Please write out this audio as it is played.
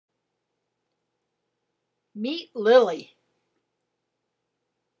Meet Lillie.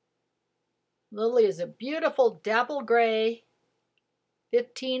 Lillie is a beautiful dapple gray,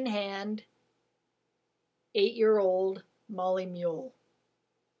 15-hand, 8-year-old Molly mule.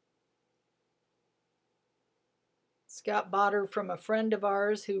 Scott bought her from a friend of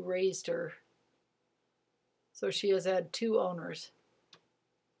ours who raised her. So she has had 2 owners.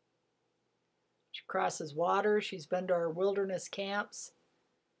 She crosses water. She's been to our wilderness camps.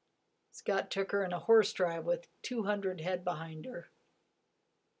 Scott took her in a horse drive with 200 head behind her.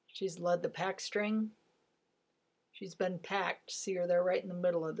 She's led the pack string. She's been packed. See her there right in the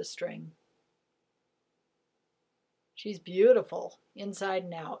middle of the string. She's beautiful, inside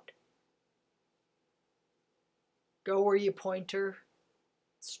and out. Go where you point her,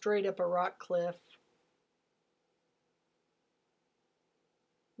 straight up a rock cliff.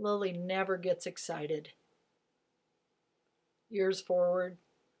 Lillie never gets excited. Ears forward,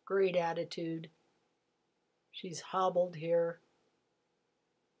 great attitude. She's hobbled here.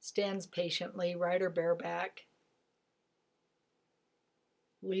 Stands patiently, rider bareback.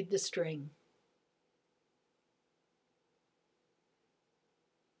 Lead the string.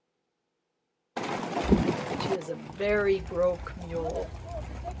 She is a very broke mule.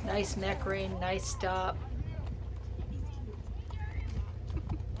 Nice neck rein, nice stop.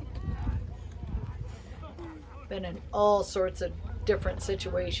 Been in all sorts of different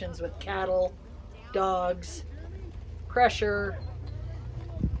situations with cattle, dogs, pressure.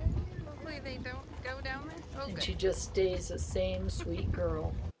 Hopefully they don't go down there. Oh, And good. she just stays the same sweet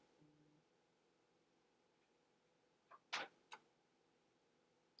girl.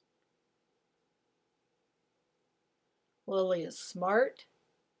 Lillie is smart.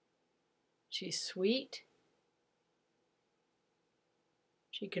 She's sweet.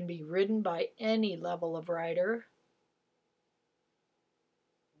 She can be ridden by any level of rider.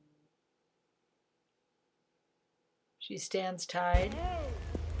 She stands tied.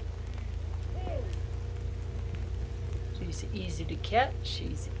 She's easy to catch.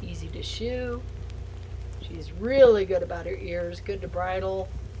 She's easy to shoe. She's really good about her ears, good to bridle.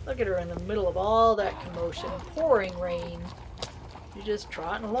 Look at her in the middle of all that commotion, pouring rain. She's just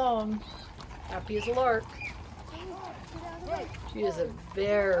trotting along, happy as a lark. She is a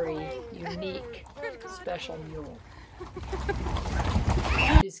very unique, special mule.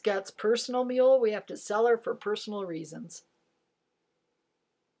 She's Scott's personal mule. We have to sell her for personal reasons.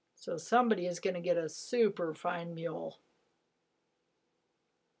 So somebody is going to get a super fine mule.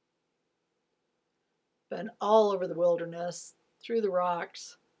 Been all over the wilderness, through the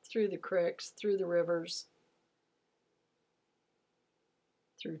rocks, through the creeks, through the rivers,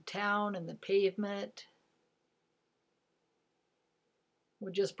 through town and the pavement.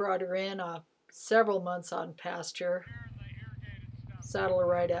 We just brought her in several months on pasture. Saddle her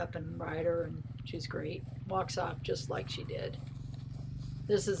right up and ride her, and she's great. Walks off just like she did.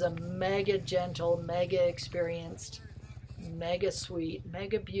 This is a mega gentle, mega experienced, mega sweet,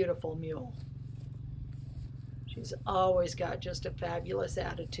 mega beautiful mule. She's always got just a fabulous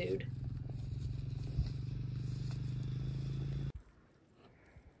attitude.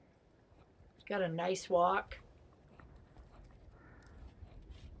 She's got a nice walk.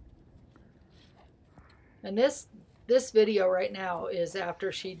 And this video right now is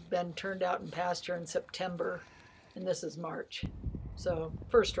after she'd been turned out in pasture in September, and this is March. So,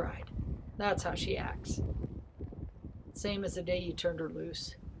 first ride. That's how she acts. Same as the day you turned her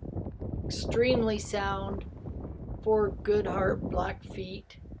loose. Extremely sound, 4 good heart black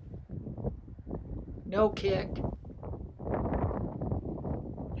feet, no kick,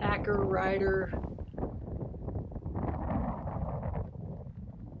 packer, rider,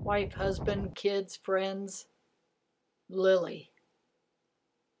 wife, husband, kids, friends, Lillie.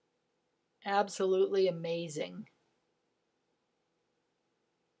 Absolutely amazing.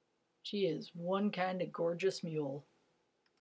 She is one kind of gorgeous mule.